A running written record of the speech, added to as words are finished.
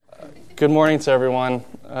Good morning to everyone.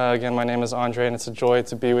 Again, my name is Andrei, and it's a joy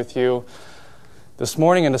to be with you this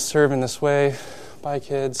morning and to serve in this way. Bye,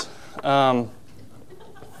 kids.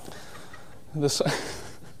 This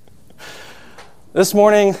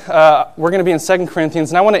morning, we're going to be in 2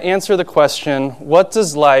 Corinthians, and I want to answer the question, what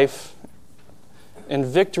does life in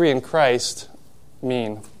victory in Christ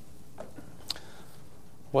mean?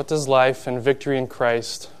 What does life and victory in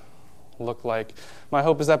Christ look like? My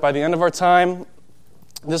hope is that by the end of our time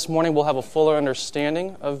this morning, we'll have a fuller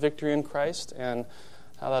understanding of victory in Christ and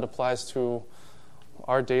how that applies to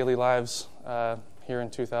our daily lives here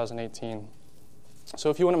in 2018.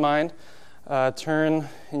 So if you wouldn't mind, turn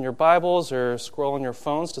in your Bibles or scroll on your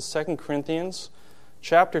phones to 2 Corinthians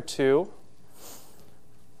chapter 2,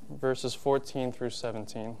 verses 14 through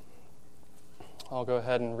 17. I'll go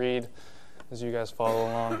ahead and read as you guys follow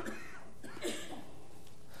along.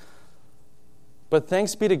 But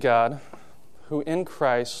thanks be to God, who in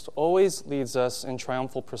Christ always leads us in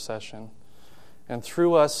triumphal procession, and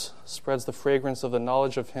through us spreads the fragrance of the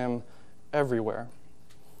knowledge of Him everywhere.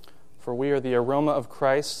 For we are the aroma of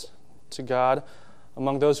Christ to God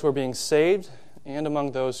among those who are being saved and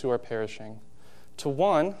among those who are perishing. To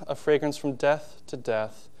one, a fragrance from death to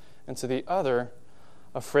death, and to the other,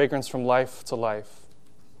 a fragrance from life to life.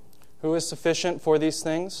 Who is sufficient for these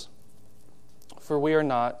things? For we are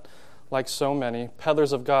not, like so many,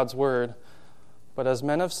 peddlers of God's word, but as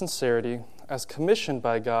men of sincerity, as commissioned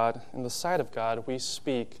by God in the sight of God, we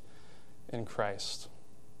speak in Christ.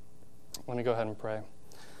 Let me go ahead and pray.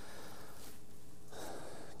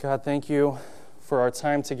 God, thank you for our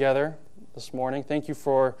time together this morning. Thank you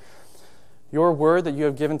for your word that you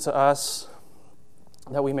have given to us,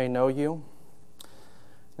 that we may know you.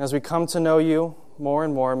 And as we come to know you more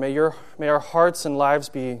and more, may our hearts and lives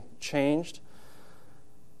be changed,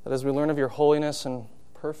 that as we learn of your holiness and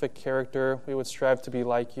perfect character, we would strive to be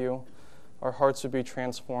like you. Our hearts would be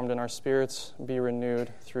transformed and our spirits be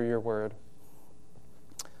renewed through your word.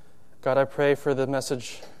 God, I pray for the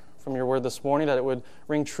message from your word this morning, that it would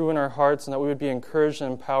ring true in our hearts and that we would be encouraged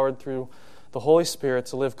and empowered through the Holy Spirit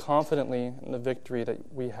to live confidently in the victory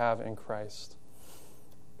that we have in Christ.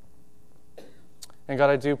 And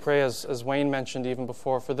God, I do pray, as Wayne mentioned even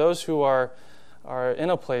before, for those who are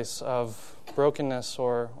in a place of brokenness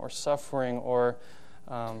or suffering or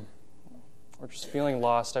just feeling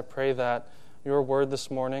lost, I pray that your word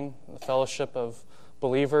this morning, the fellowship of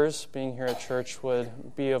believers being here at church,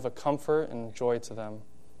 would be of a comfort and joy to them.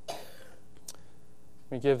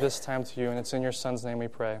 We give this time to you, and it's in your Son's name we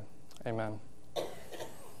pray. Amen.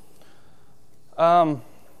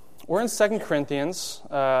 We're in 2 Corinthians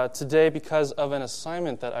today because of an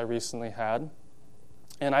assignment that I recently had.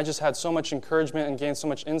 And I just had so much encouragement and gained so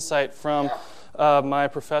much insight from my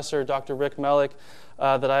professor, Dr. Rick Mellick,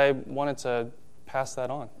 that I wanted to pass that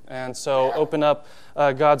on. And so open up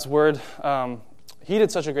God's Word. He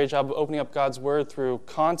did such a great job of opening up God's Word through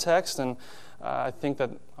context, and I think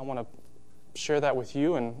that I want to share that with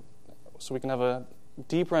you, and so we can have a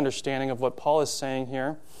deeper understanding of what Paul is saying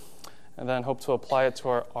here, and then hope to apply it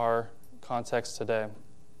to our context today.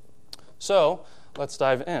 So let's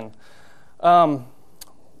dive in.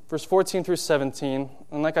 Verse 14 through 17,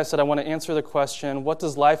 and like I said, I want to answer the question, what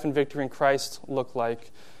does life and victory in Christ look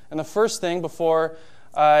like? And the first thing, before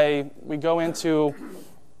we go into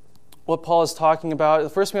what Paul is talking about, the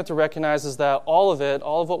first thing we have to recognize is that all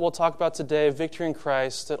of what we'll talk about today, victory in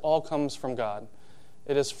Christ, it all comes from God.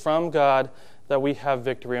 It is from God that we have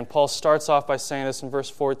victory. And Paul starts off by saying this in verse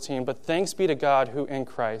 14, but thanks be to God who in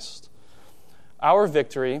Christ. Our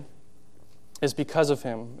victory is because of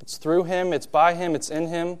Him. It's through Him, it's by Him, it's in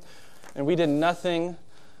Him, and we did nothing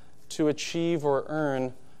to achieve or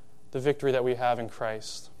earn the victory that we have in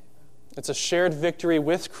Christ. It's a shared victory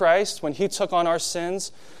with Christ when He took on our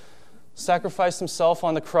sins, sacrificed Himself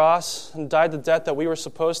on the cross, and died the death that we were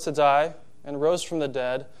supposed to die, and rose from the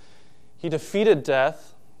dead. He defeated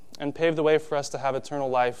death and paved the way for us to have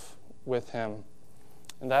eternal life with Him.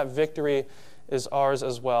 And that victory is ours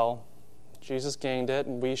as well. Jesus gained it,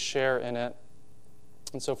 and we share in it.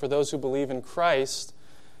 And so for those who believe in Christ,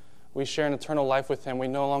 we share an eternal life with Him. We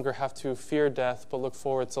no longer have to fear death, but look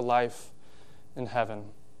forward to life in heaven.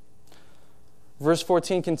 Verse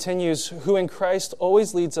 14 continues, who in Christ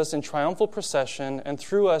always leads us in triumphal procession, and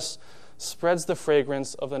through us spreads the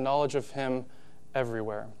fragrance of the knowledge of Him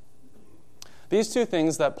everywhere. These two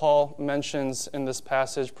things that Paul mentions in this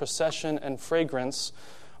passage, procession and fragrance,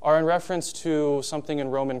 are in reference to something in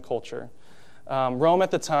Roman culture. Rome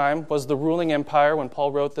at the time was the ruling empire when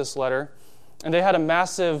Paul wrote this letter, and they had a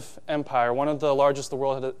massive empire, one of the largest the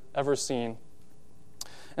world had ever seen.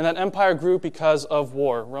 And that empire grew because of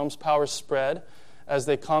war. Rome's power spread as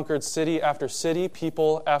they conquered city after city,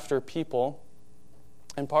 people after people.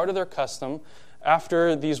 And part of their custom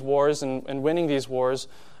after these wars and winning these wars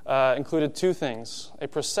included two things: a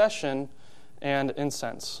procession and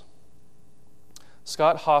incense.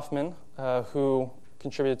 Scott Hoffman, who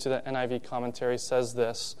contributed to the NIV commentary, says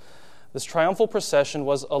this: "This triumphal procession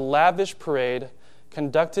was a lavish parade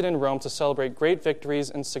conducted in Rome to celebrate great victories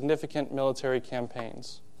and significant military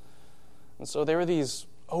campaigns." And so there were these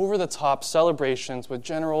over-the-top celebrations with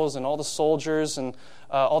generals and all the soldiers and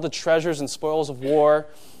all the treasures and spoils of war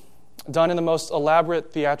done in the most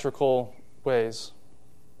elaborate theatrical ways.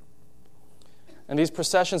 And these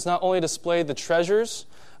processions not only displayed the treasures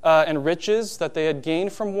and riches that they had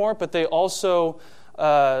gained from war, but they also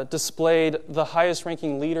displayed the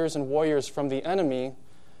highest-ranking leaders and warriors from the enemy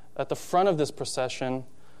at the front of this procession,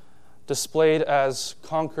 displayed as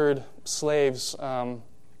conquered slaves,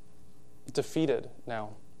 defeated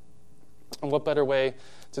now. And what better way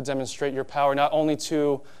to demonstrate your power, not only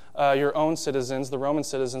to your own citizens, the Roman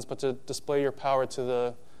citizens, but to display your power to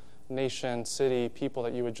the nation, city, people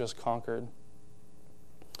that you had just conquered.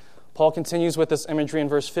 Paul continues with this imagery in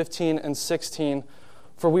verse 15 and 16.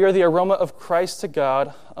 "For we are the aroma of Christ to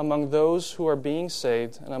God among those who are being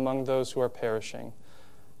saved and among those who are perishing.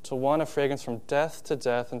 To one a fragrance from death to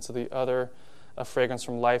death, and to the other a fragrance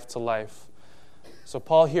from life to life." So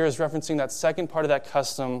Paul here is referencing that second part of that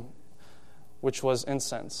custom, which was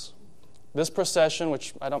incense. This procession,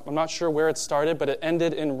 which I'm not sure where it started, but it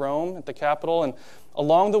ended in Rome at the capital, and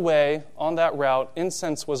along the way, on that route,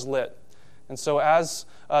 incense was lit. And so as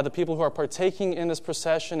the people who are partaking in this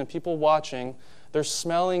procession and people watching, they're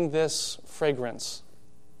smelling this fragrance.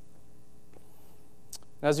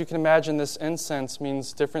 And as you can imagine, this incense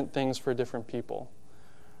means different things for different people.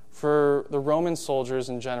 For the Roman soldiers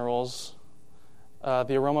and generals,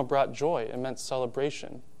 the aroma brought joy. It meant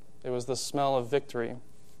celebration. It was the smell of victory.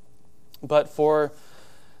 But for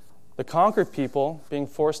the conquered people, being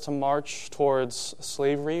forced to march towards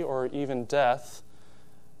slavery or even death,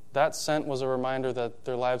 that scent was a reminder that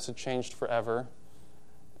their lives had changed forever,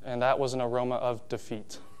 and that was an aroma of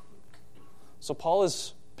defeat. So Paul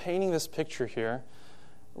is painting this picture here,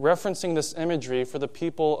 referencing this imagery for the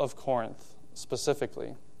people of Corinth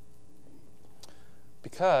specifically,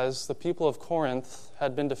 because the people of Corinth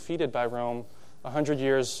had been defeated by Rome 100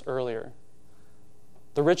 years earlier.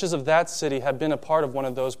 The riches of that city had been a part of one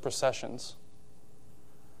of those processions.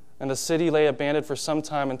 And the city lay abandoned for some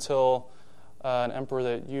time until an emperor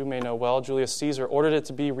that you may know well, Julius Caesar, ordered it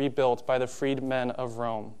to be rebuilt by the freedmen of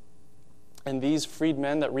Rome. And these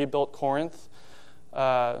freedmen that rebuilt Corinth,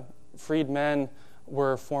 freedmen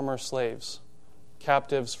were former slaves,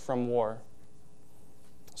 captives from war.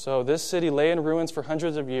 So this city lay in ruins for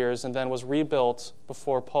hundreds of years and then was rebuilt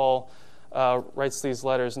before Paul writes these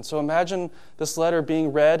letters. And so imagine this letter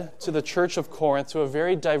being read to the church of Corinth, to a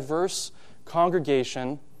very diverse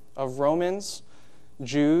congregation of Romans,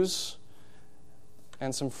 Jews,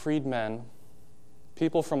 and some freedmen,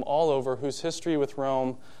 people from all over whose history with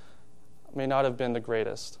Rome may not have been the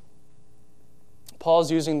greatest. Paul is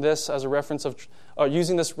using this as a reference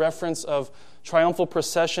of triumphal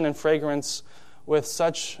procession and fragrance with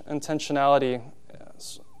such intentionality.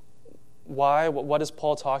 Why? What is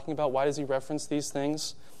Paul talking about? Why does he reference these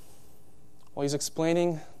things? Well, he's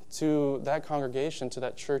explaining to that congregation, to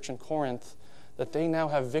that church in Corinth, that they now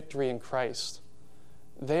have victory in Christ.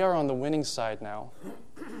 They are on the winning side now.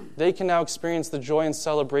 They can now experience the joy and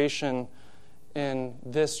celebration in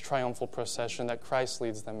this triumphal procession that Christ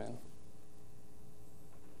leads them in.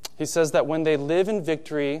 He says that when they live in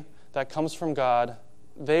victory that comes from God,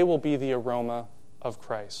 they will be the aroma of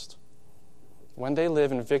Christ. When they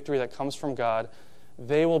live in victory that comes from God,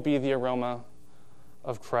 they will be the aroma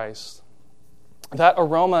of Christ. That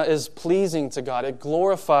aroma is pleasing to God. It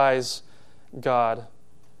glorifies God,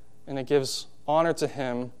 and it gives honor to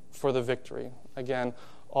Him for the victory. Again,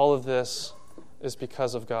 all of this is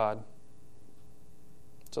because of God.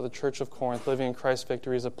 So the church of Corinth, living in Christ's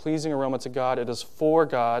victory, is a pleasing aroma to God. It is for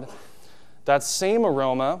God. That same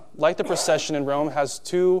aroma, like the procession in Rome, has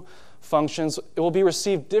two functions. It will be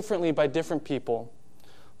received differently by different people.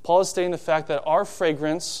 Paul is stating the fact that our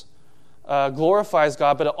fragrance glorifies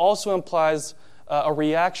God, but it also implies a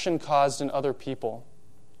reaction caused in other people.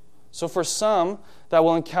 So for some that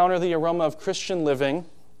will encounter the aroma of Christian living,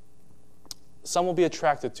 some will be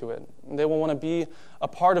attracted to it. And they will want to be a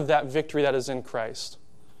part of that victory that is in Christ.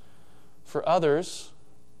 For others,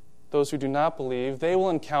 those who do not believe, they will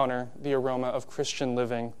encounter the aroma of Christian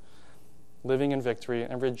living in victory,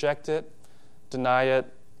 and reject it, deny it,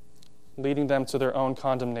 leading them to their own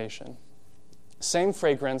condemnation. Same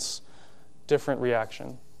fragrance, different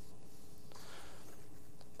reaction.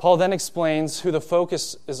 Paul then explains who the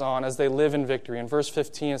focus is on as they live in victory. In verse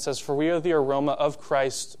 15, it says, "For we are the aroma of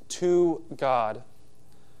Christ to God."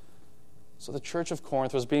 So the church of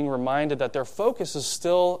Corinth was being reminded that their focus is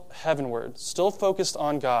still heavenward, still focused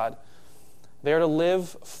on God. They are to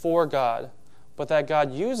live for God, but that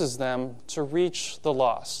God uses them to reach the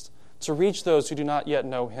lost, to reach those who do not yet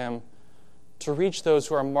know Him, to reach those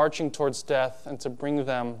who are marching towards death, and to bring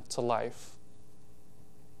them to life.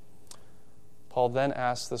 Paul then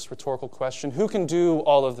asks this rhetorical question, who can do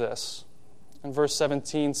all of this? And verse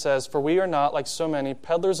 17 says, "For we are not, like so many,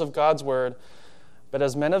 peddlers of God's word, but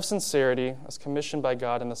as men of sincerity, as commissioned by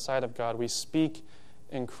God in the sight of God, we speak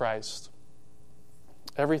in Christ."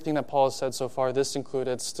 Everything that Paul has said so far, this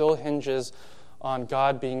included, still hinges on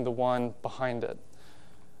God being the one behind it.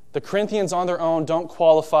 The Corinthians on their own don't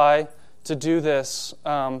qualify to do this,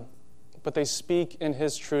 but they speak in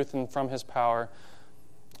His truth and from His power.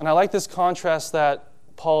 And I like this contrast that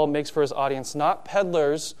Paul makes for his audience, not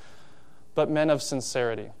peddlers, but men of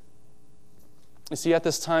sincerity. You see, at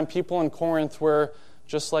this time, people in Corinth were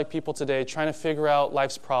just like people today, trying to figure out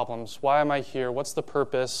life's problems. Why am I here? What's the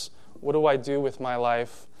purpose? What do I do with my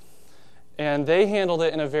life? And they handled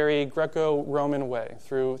it in a very Greco-Roman way,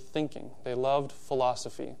 through thinking. They loved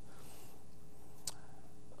philosophy.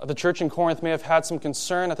 The church in Corinth may have had some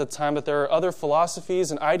concern at the time that there are other philosophies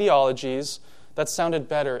and ideologies that sounded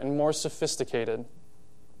better and more sophisticated.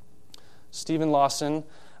 Stephen Lawson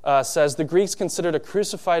says, "The Greeks considered a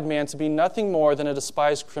crucified man to be nothing more than a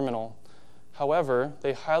despised criminal. However,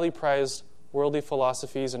 they highly prized worldly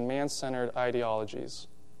philosophies and man-centered ideologies."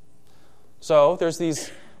 So there's these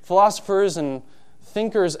philosophers and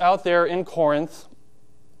thinkers out there in Corinth,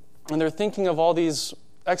 and they're thinking of all these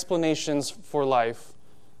explanations for life,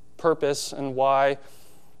 purpose, and why.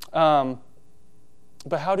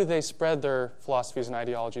 But how do they spread their philosophies and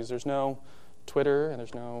ideologies? There's no Twitter, and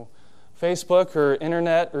there's no Facebook or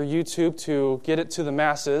internet or YouTube to get it to the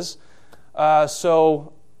masses.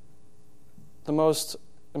 So the most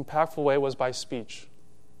impactful way was by speech.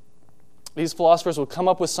 These philosophers would come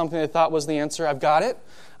up with something they thought was the answer. I've got it.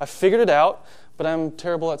 I've figured it out, but I'm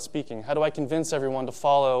terrible at speaking. How do I convince everyone to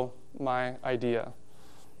follow my idea?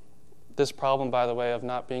 This problem, by the way, of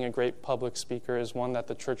not being a great public speaker is one that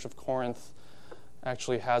the Church of Corinth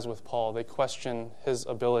actually has with Paul. They question his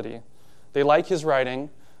ability. They like his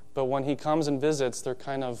writing, but when he comes and visits, they're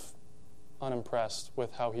kind of unimpressed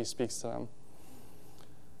with how he speaks to them.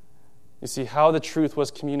 You see, how the truth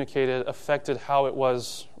was communicated affected how it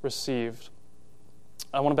was received.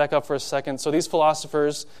 I want to back up for a second. So these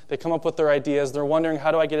philosophers, they come up with their ideas. They're wondering,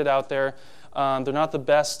 how do I get it out there? They're not the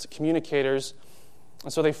best communicators,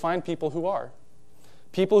 and so they find people who are.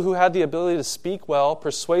 People who had the ability to speak well,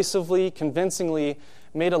 persuasively, convincingly,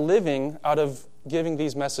 made a living out of giving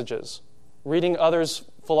these messages, reading others'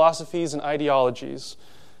 philosophies and ideologies.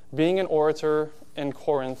 Being an orator in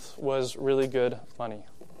Corinth was really good money.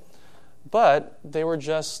 But they were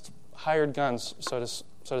just hired guns, so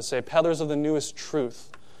to say, peddlers of the newest truth.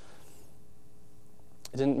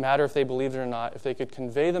 It didn't matter if they believed it or not. If they could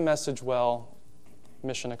convey the message well,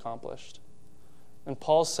 mission accomplished. And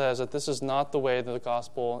Paul says that this is not the way that the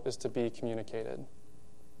gospel is to be communicated.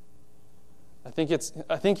 I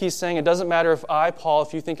think he's saying it doesn't matter if I, Paul,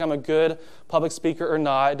 if you think I'm a good public speaker or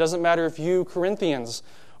not. It doesn't matter if you, Corinthians,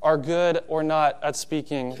 are good or not at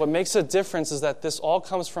speaking. What makes a difference is that this all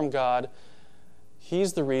comes from God.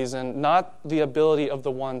 He's the reason, not the ability of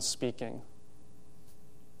the one speaking.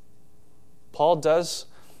 Paul doesn't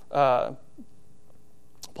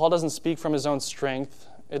speak from his own strength.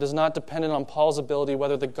 It is not dependent on Paul's ability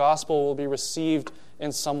whether the gospel will be received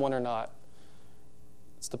in someone or not.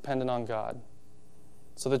 It's dependent on God.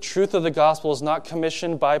 So the truth of the gospel is not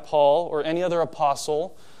commissioned by Paul or any other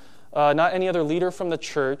apostle, not any other leader from the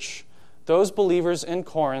church. Those believers in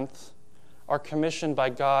Corinth are commissioned by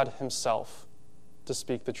God Himself to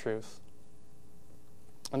speak the truth.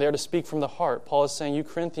 And they are to speak from the heart. Paul is saying, you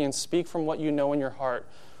Corinthians, speak from what you know in your heart,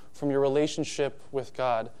 from your relationship with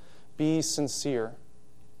God. Be sincere.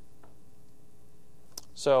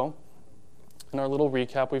 So, in our little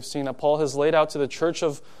recap, we've seen that Paul has laid out to the church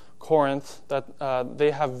of Corinth that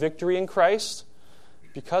they have victory in Christ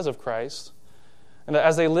because of Christ, and that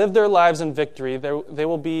as they live their lives in victory, they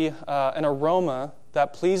will be an aroma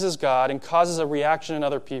that pleases God and causes a reaction in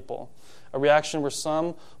other people, a reaction where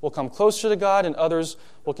some will come closer to God and others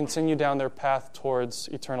will continue down their path towards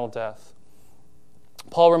eternal death.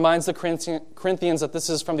 Paul reminds the Corinthians that this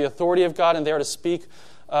is from the authority of God and they are to speak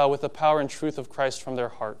with the power and truth of Christ from their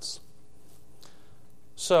hearts.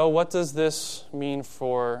 So what does this mean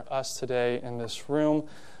for us today in this room,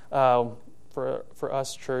 for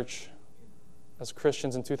us, church? as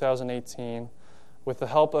Christians in 2018, with the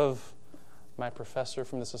help of my professor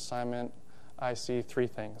from this assignment, I see three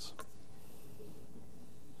things.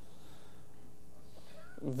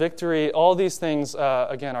 Victory, all these things,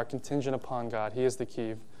 again, are contingent upon God. He is the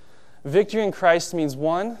key. Victory in Christ means,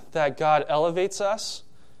 one, that God elevates us,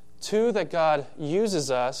 two, that God uses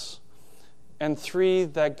us, and three,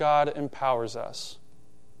 that God empowers us.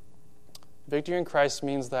 Victory in Christ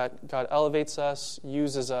means that God elevates us,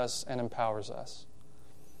 uses us, and empowers us.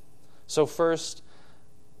 So first,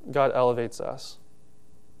 God elevates us.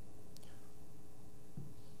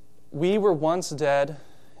 We were once dead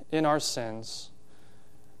in our sins,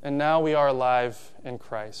 and now we are alive in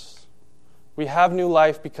Christ. We have new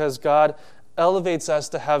life because God elevates us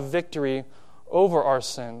to have victory over our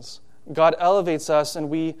sins. God elevates us and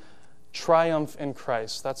we triumph in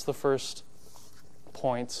Christ. That's the first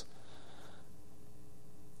point.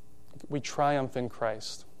 We triumph in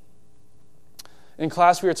Christ. In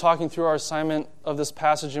class, we were talking through our assignment of this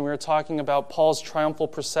passage, and we were talking about Paul's triumphal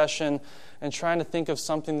procession and trying to think of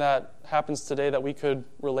something that happens today that we could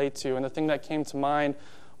relate to. And the thing that came to mind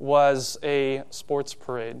was a sports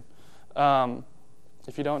parade.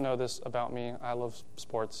 If you don't know this about me, I love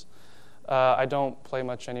sports. I don't play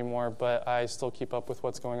much anymore, but I still keep up with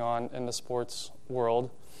what's going on in the sports world.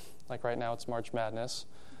 Like right now, it's March Madness.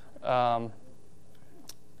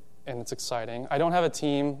 And it's exciting. I don't have a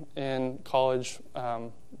team in college,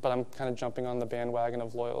 but I'm kind of jumping on the bandwagon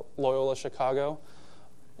of Loyola Chicago.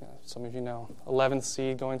 Yeah, some of you know. 11th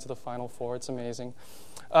seed going to the Final Four. It's amazing.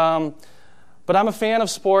 But I'm a fan of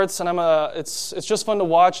sports, and it's just fun to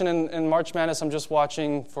watch. And in March Madness, I'm just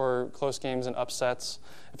watching for close games and upsets.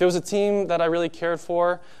 If it was a team that I really cared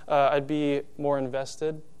for, I'd be more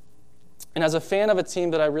invested. And as a fan of a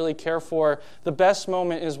team that I really care for, the best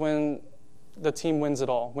moment is when the team wins it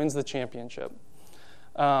all, wins the championship.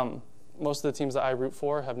 Most of the teams that I root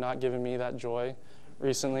for have not given me that joy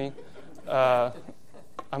recently. I'm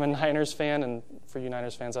a Niners fan, and for you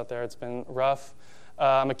Niners fans out there, it's been rough.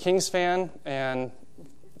 I'm a Kings fan, and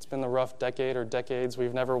it's been the rough decade or decades.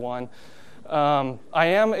 We've never won. I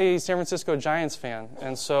am a San Francisco Giants fan,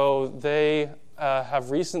 and so they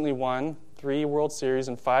have recently won 3 World Series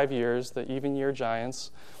in 5 years, the even year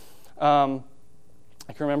Giants.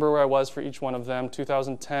 I can remember where I was for each one of them.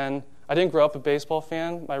 2010, I didn't grow up a baseball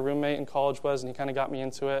fan. My roommate in college was, and he kind of got me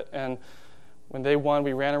into it. And when they won,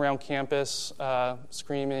 we ran around campus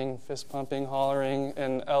screaming, fist-pumping, hollering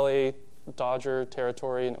in L.A. Dodger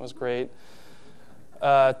territory, and it was great.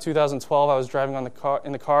 2012, I was driving in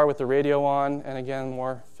the car with the radio on, and again,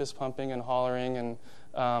 more fist-pumping and hollering, and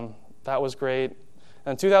that was great.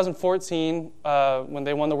 In 2014, when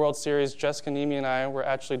they won the World Series, Jessica Nemi and I were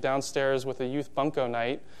actually downstairs with a youth bunco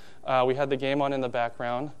night. We had the game on in the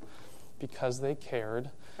background because they cared.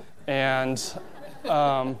 And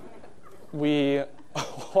we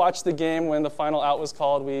watched the game. When the final out was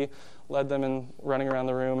called, we led them in running around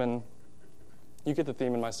the room. And you get the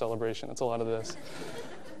theme in my celebration. It's a lot of this.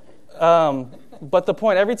 But the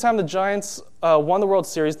point, every time the Giants won the World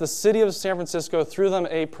Series, the city of San Francisco threw them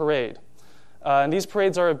a parade. And these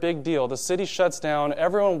parades are a big deal. The city shuts down.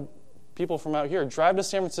 People from out here, drive to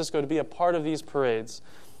San Francisco to be a part of these parades.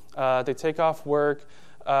 They take off work.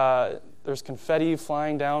 There's confetti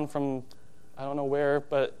flying down from I don't know where,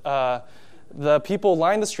 but the people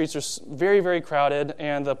line the streets. Are very, very crowded,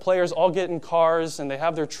 and the players all get in cars, and they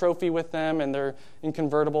have their trophy with them, and they're in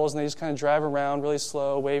convertibles, and they just kind of drive around really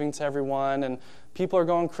slow, waving to everyone, and people are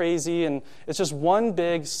going crazy, and it's just one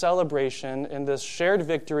big celebration in this shared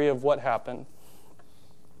victory of what happened.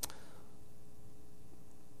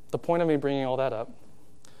 The point of me bringing all that up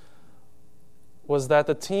was that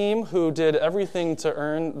the team who did everything to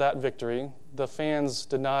earn that victory, the fans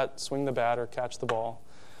did not swing the bat or catch the ball.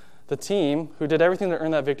 The team who did everything to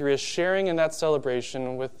earn that victory is sharing in that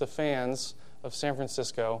celebration with the fans of San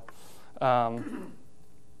Francisco,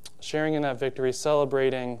 sharing in that victory,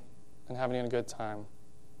 celebrating, and having a good time.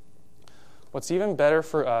 What's even better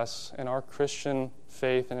for us in our Christian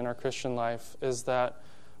faith and in our Christian life is that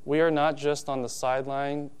we are not just on the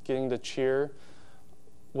sideline getting to cheer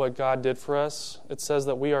what God did for us. It says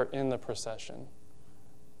that we are in the procession.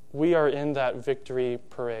 We are in that victory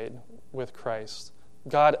parade with Christ.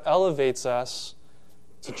 God elevates us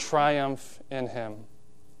to triumph in Him.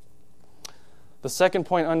 The second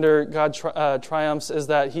point under God triumphs is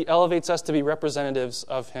that He elevates us to be representatives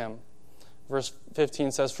of Him. Verse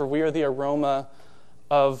 15 says, "For we are the aroma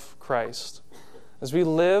of Christ." As we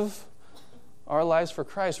live our lives for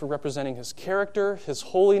Christ, we're representing His character, His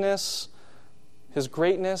holiness, His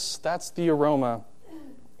greatness. That's the aroma.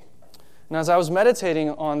 And as I was meditating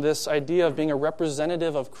on this idea of being a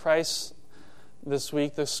representative of Christ, this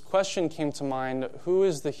week, this question came to mind: who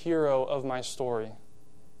is the hero of my story?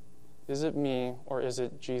 Is it me or is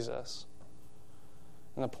it Jesus?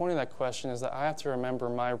 And the point of that question is that I have to remember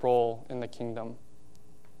my role in the kingdom.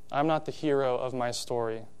 I'm not the hero of my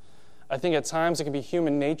story. I think at times it can be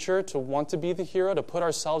human nature to want to be the hero, to put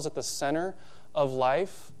ourselves at the center of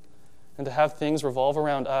life, and to have things revolve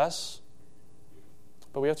around us.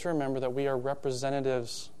 But we have to remember that we are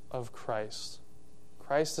representatives of Christ.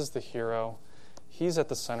 Christ is the hero. He's at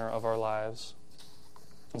the center of our lives.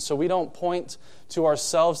 And so we don't point to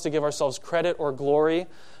ourselves to give ourselves credit or glory.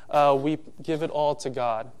 We give it all to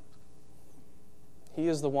God. He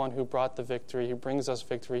is the one who brought the victory. He brings us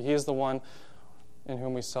victory. He is the one in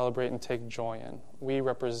whom we celebrate and take joy in. We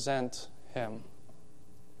represent Him.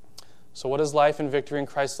 So what does life and victory in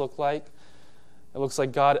Christ look like? It looks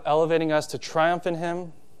like God elevating us to triumph in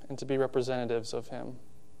Him and to be representatives of Him.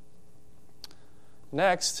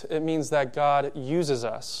 Next, it means that God uses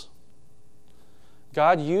us.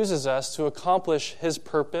 God uses us to accomplish His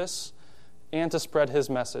purpose and to spread His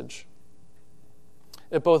message.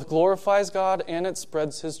 It both glorifies God and it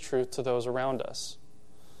spreads His truth to those around us.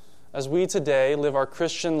 As we today live our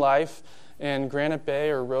Christian life in Granite Bay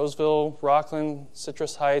or Roseville, Rockland,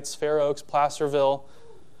 Citrus Heights, Fair Oaks, Placerville,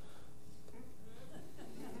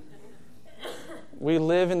 we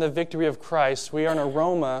live in the victory of Christ. We are an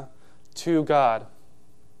aroma to God.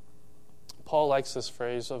 Paul likes this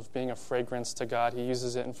phrase of being a fragrance to God. He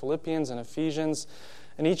uses it in Philippians and Ephesians.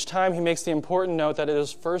 And each time he makes the important note that it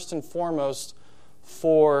is first and foremost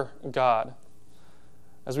for God.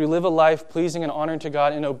 As we live a life pleasing and honoring to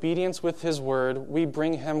God in obedience with His word, we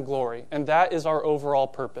bring Him glory. And that is our overall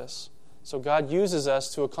purpose. So God uses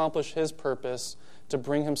us to accomplish His purpose, to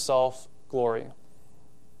bring Himself glory.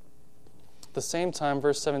 At the same time,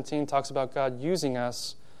 verse 17 talks about God using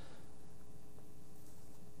us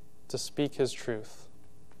to speak His truth.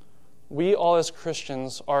 We all as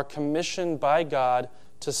Christians are commissioned by God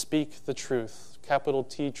to speak the truth, capital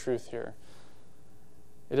T truth here.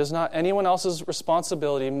 It is not anyone else's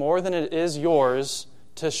responsibility more than it is yours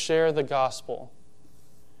to share the gospel.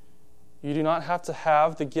 You do not have to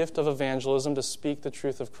have the gift of evangelism to speak the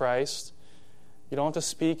truth of Christ. You don't have to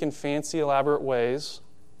speak in fancy, elaborate ways.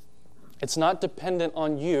 It's not dependent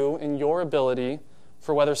on you and your ability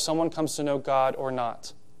for whether someone comes to know God or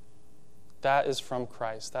not. That is from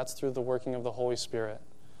Christ. That's through the working of the Holy Spirit.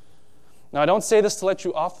 Now, I don't say this to let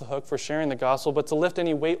you off the hook for sharing the gospel, but to lift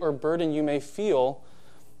any weight or burden you may feel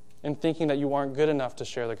in thinking that you aren't good enough to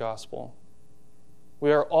share the gospel.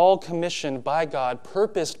 We are all commissioned by God,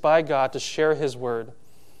 purposed by God to share His word.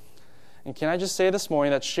 And can I just say this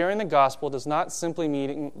morning that sharing the gospel does not simply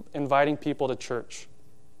mean inviting people to church.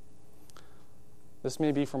 This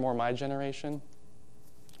may be for more my generation,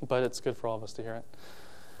 but it's good for all of us to hear it.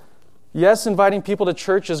 Yes, inviting people to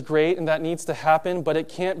church is great, and that needs to happen, but it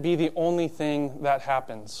can't be the only thing that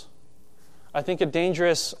happens. I think a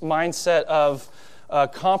dangerous mindset of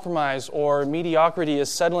compromise or mediocrity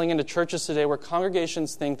is settling into churches today where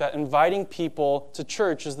congregations think that inviting people to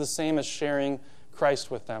church is the same as sharing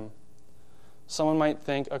Christ with them. Someone might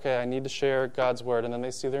think, okay, I need to share God's word, and then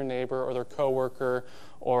they see their neighbor or their coworker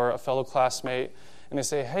or a fellow classmate, and they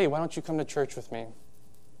say, hey, why don't you come to church with me?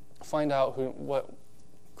 Find out what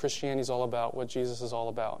Christianity is all about, what Jesus is all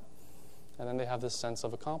about. And then they have this sense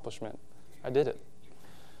of accomplishment. I did it.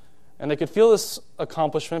 And they could feel this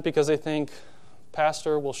accomplishment because they think,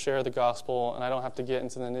 Pastor will share the gospel, and I don't have to get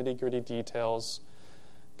into the nitty-gritty details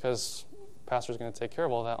because Pastor's going to take care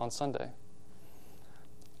of all that on Sunday.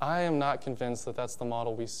 I am not convinced that that's the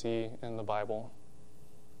model we see in the Bible.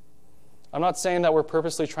 I'm not saying that we're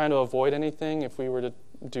purposely trying to avoid anything if we were to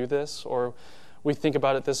do this, or we think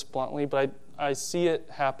about it this bluntly, but I see it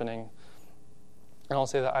happening. And I'll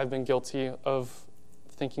say that I've been guilty of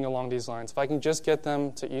thinking along these lines. If I can just get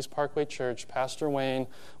them to East Parkway Church, Pastor Wayne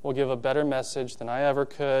will give a better message than I ever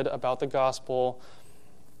could about the gospel,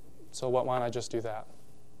 so why don't I just do that?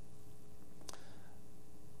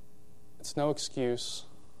 It's no excuse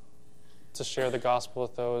to share the gospel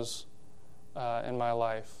with those in my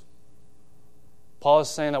life. Paul is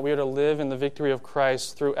saying that we are to live in the victory of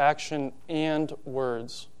Christ through action and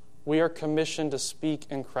words. We are commissioned to speak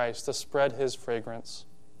in Christ, to spread His fragrance.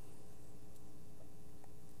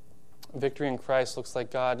 Victory in Christ looks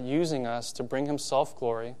like God using us to bring Himself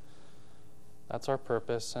glory. That's our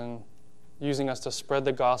purpose, and using us to spread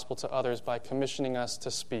the gospel to others by commissioning us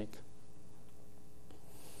to speak.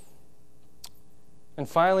 And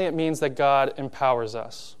finally, it means that God empowers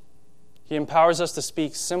us. He empowers us to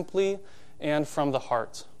speak simply and from the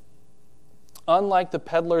heart. Unlike the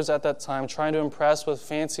peddlers at that time trying to impress with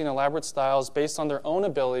fancy and elaborate styles based on their own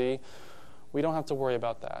ability, we don't have to worry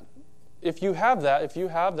about that. If you have that, if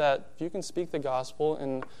you can speak the gospel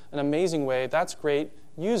in an amazing way, that's great.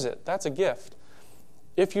 Use it. That's a gift.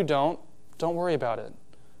 If you don't worry about it.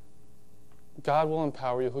 God will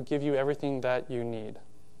empower you. He'll give you everything that you need.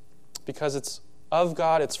 Because it's of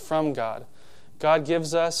God, it's from God. God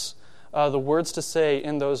gives us the words to say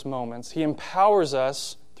in those moments. He empowers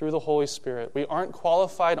us through the Holy Spirit. We aren't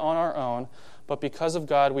qualified on our own, but because of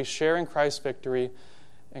God, we share in Christ's victory,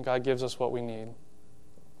 and God gives us what we need.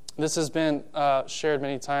 This has been shared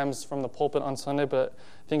many times from the pulpit on Sunday, but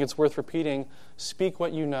I think it's worth repeating. Speak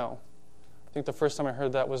what you know. I think the first time I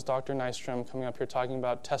heard that was Dr. Nystrom coming up here talking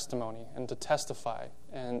about testimony and to testify.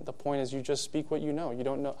 And the point is you just speak what you know. You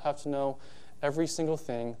don't have to know every single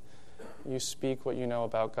thing. You speak what you know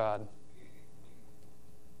about God.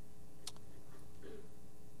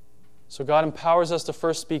 So God empowers us to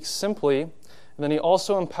first speak simply, and then He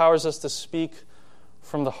also empowers us to speak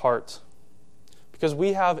from the heart. Because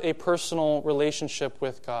we have a personal relationship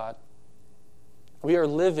with God. We are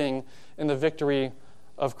living in the victory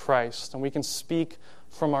of Christ, and we can speak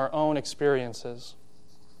from our own experiences.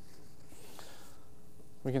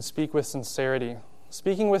 We can speak with sincerity.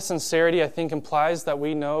 Speaking with sincerity, I think, implies that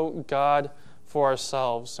we know God for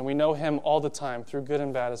ourselves, and we know Him all the time, through good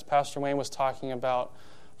and bad. As Pastor Wayne was talking about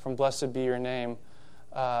from Blessed Be Your Name,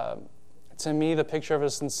 to me, the picture of a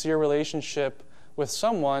sincere relationship with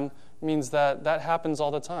someone means that happens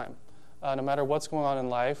all the time. No matter what's going on in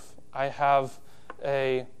life, I have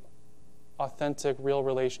a authentic, real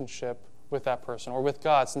relationship with that person or with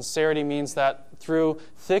God. Sincerity means that through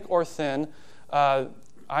thick or thin,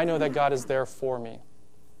 I know that God is there for me.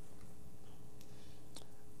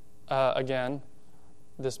 Again,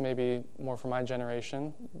 this may be more for my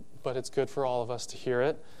generation, but it's good for all of us to hear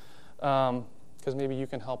it, because maybe you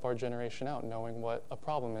can help our generation out knowing what a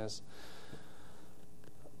problem is.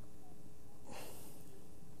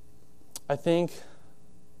 I think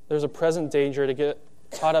there's a present danger to get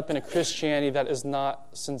caught up in a Christianity that is not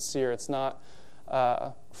sincere. It's not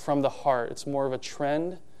from the heart. It's more of a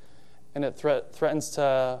trend, and it threatens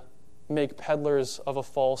to make peddlers of a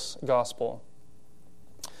false gospel.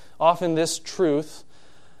 Often this truth,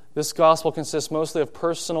 this gospel, consists mostly of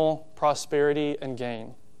personal prosperity and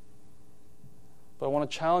gain. But I want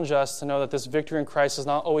to challenge us to know that this victory in Christ does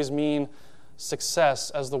not always mean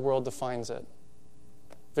success as the world defines it.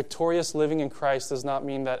 Victorious living in Christ does not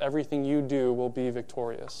mean that everything you do will be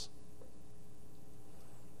victorious.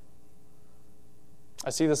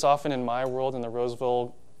 I see this often in my world, in the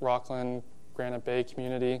Roseville, Rockland, Granite Bay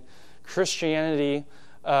community. Christianity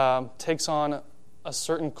takes on a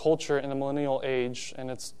certain culture in the millennial age, and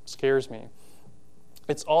it scares me.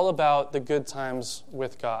 It's all about the good times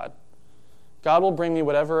with God. God will bring me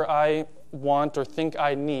whatever I want or think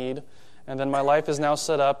I need, and then my life is now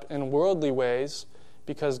set up in worldly ways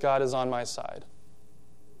because God is on my side.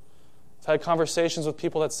 I've had conversations with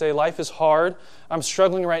people that say, life is hard, I'm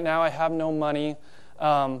struggling right now, I have no money,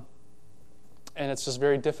 and it's just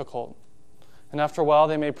very difficult. And after a while,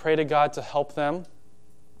 they may pray to God to help them.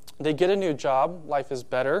 They get a new job, life is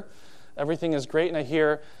better, everything is great, and I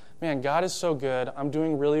hear, man, God is so good, I'm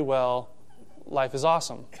doing really well, life is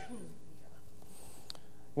awesome.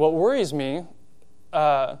 What worries me is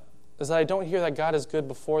that I don't hear that God is good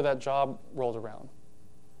before that job rolled around,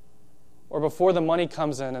 or before the money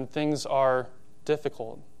comes in and things are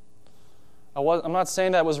difficult. I'm not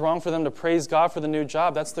saying that it was wrong for them to praise God for the new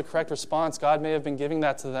job. That's the correct response. God may have been giving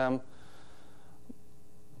that to them.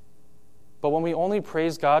 But when we only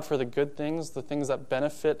praise God for the good things, the things that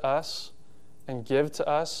benefit us and give to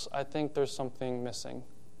us, I think there's something missing.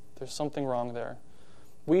 There's something wrong there.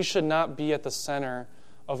 We should not be at the center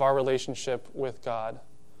of our relationship with God.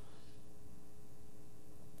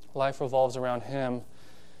 Life revolves around Him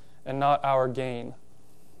and not our gain.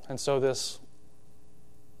 And so this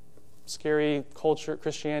scary culture,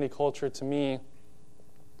 Christianity culture, to me,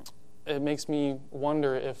 it makes me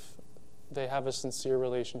wonder if they have a sincere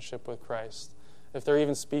relationship with Christ, if they're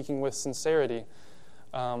even speaking with sincerity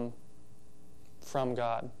from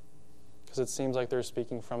God, because it seems like they're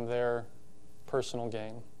speaking from their personal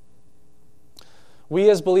gain. We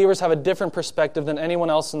as believers have a different perspective than anyone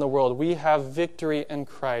else in the world. We have victory in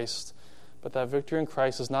Christ. But that victory in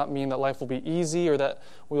Christ does not mean that life will be easy or that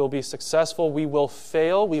we will be successful. We will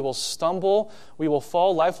fail. We will stumble. We will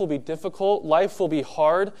fall. Life will be difficult. Life will be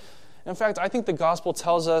hard. In fact, I think the gospel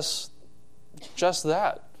tells us just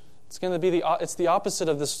that. It's going to be it's the opposite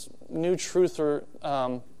of this new truth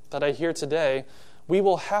that I hear today. We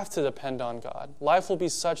will have to depend on God. Life will be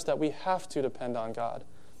such that we have to depend on God.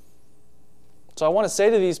 So I want to say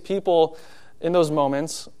to these people in those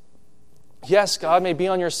moments, Yes, God may be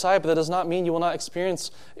on your side, but that does not mean you will not experience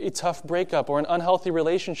a tough breakup or an unhealthy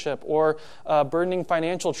relationship or burdening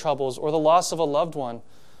financial troubles or the loss of a loved one.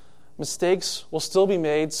 Mistakes will still be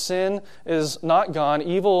made. Sin is not gone.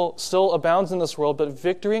 Evil still abounds in this world, but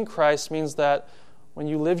victory in Christ means that when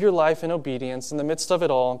you live your life in obedience, in the midst of it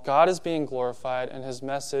all, God is being glorified and His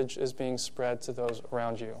message is being spread to those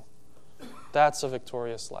around you. That's a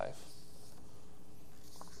victorious life.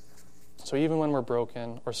 So even when we're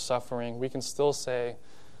broken or suffering, we can still say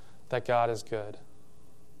that God is good.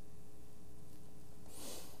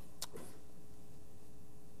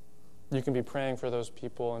 You can be praying for those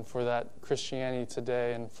people and for that Christianity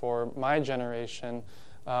today and for my generation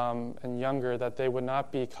and younger, that they would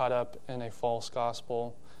not be caught up in a false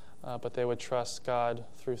gospel, but they would trust God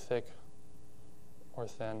through thick or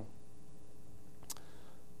thin.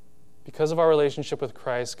 Because of our relationship with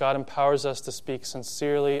Christ, God empowers us to speak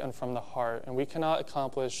sincerely and from the heart, and we cannot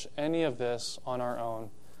accomplish any of this on our own.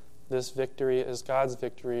 This victory is God's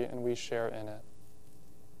victory, and we share in it.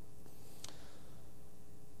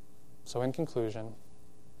 So in conclusion,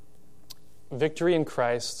 victory in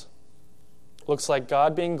Christ looks like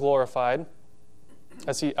God being glorified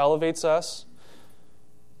as He elevates us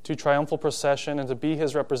to triumphal procession and to be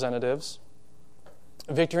His representatives.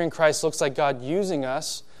 Victory in Christ looks like God using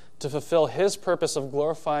us to fulfill His purpose of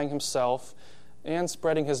glorifying Himself and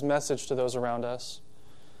spreading His message to those around us.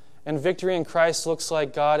 And victory in Christ looks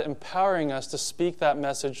like God empowering us to speak that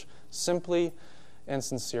message simply and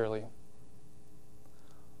sincerely.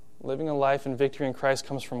 Living a life in victory in Christ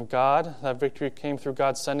comes from God. That victory came through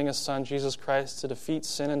God sending His Son, Jesus Christ, to defeat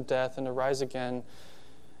sin and death and to rise again.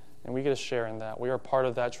 And we get a share in that. We are part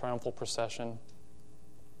of that triumphal procession.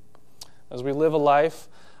 As we live a life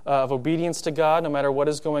of obedience to God, no matter what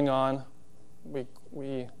is going on,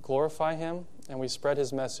 we glorify Him and we spread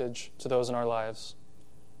His message to those in our lives.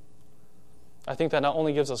 I think that not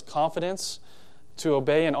only gives us confidence to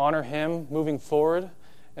obey and honor Him moving forward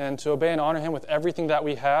and to obey and honor Him with everything that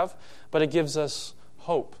we have, but it gives us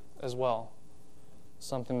hope as well.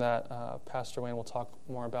 Something that Pastor Wayne will talk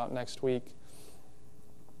more about next week.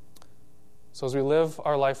 So as we live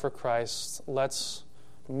our life for Christ, let's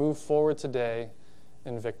move forward today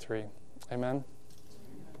in victory. Amen?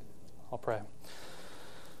 I'll pray.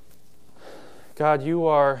 God, You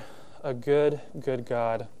are a good, good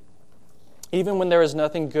God. Even when there is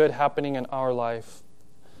nothing good happening in our life,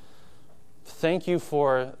 thank You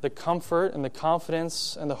for the comfort and the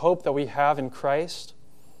confidence and the hope that we have in Christ.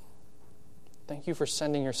 Thank You for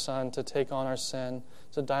sending Your Son to take on our sin,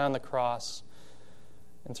 to die on the cross,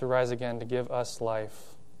 and to rise again to give us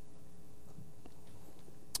life.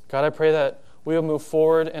 God, I pray that we will move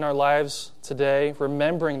forward in our lives today,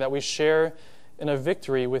 remembering that we share in a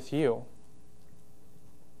victory with You.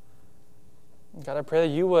 God, I pray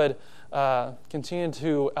that You would continue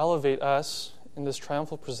to elevate us in this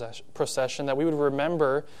triumphal procession, that we would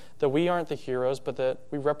remember that we aren't the heroes, but that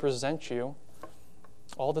we represent You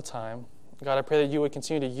all the time. God, I pray that You would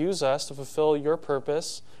continue to use us to fulfill Your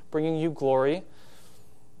purpose, bringing You glory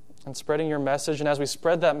and spreading Your message. And as we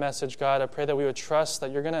spread that message, God, I pray that we would trust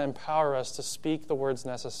that You're going to empower us to speak the words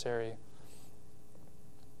necessary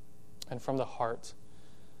and from the heart.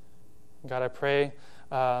 God, I pray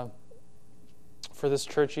for this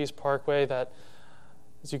Church East Parkway, that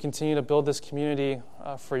as You continue to build this community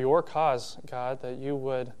for Your cause, God, that You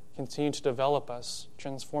would continue to develop us,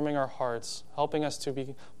 transforming our hearts, helping us to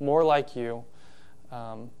be more like You,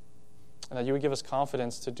 and that You would give us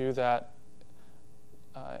confidence to do that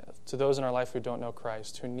to those in our life who don't know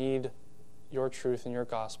Christ, who need Your truth and Your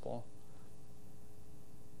gospel.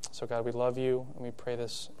 So God, we love You, and we pray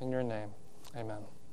this in Your name. Amen.